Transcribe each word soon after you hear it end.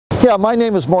Yeah, my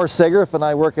name is Sagriff and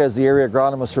I work as the area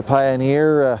agronomist for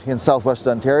Pioneer in southwest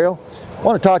Ontario. I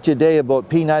want to talk to you today about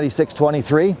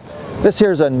P9623. This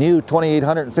here is a new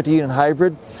 2850 unit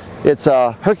hybrid. It's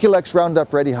a Herculex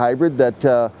RoundUp ready hybrid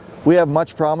that we have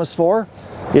much promise for.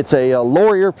 It's a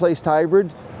lower ear placed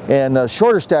hybrid and a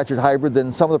shorter statured hybrid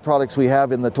than some of the products we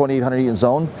have in the 2800 unit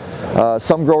zone.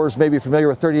 Some growers may be familiar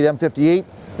with 30 to M58.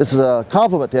 This is a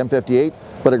complement to M58,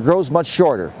 but it grows much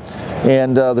shorter.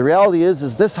 And the reality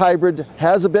is this hybrid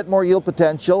has a bit more yield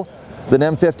potential than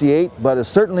M58, but it's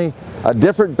certainly a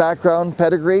different background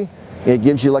pedigree. It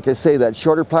gives you, like I say, that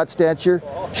shorter plat stature,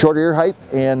 shorter ear height,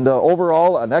 and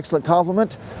overall an excellent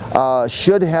complement.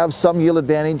 Should have some yield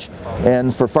advantage.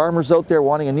 And for farmers out there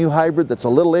wanting a new hybrid that's a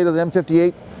little later than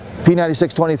M58,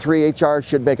 P9623HR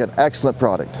should make an excellent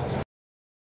product.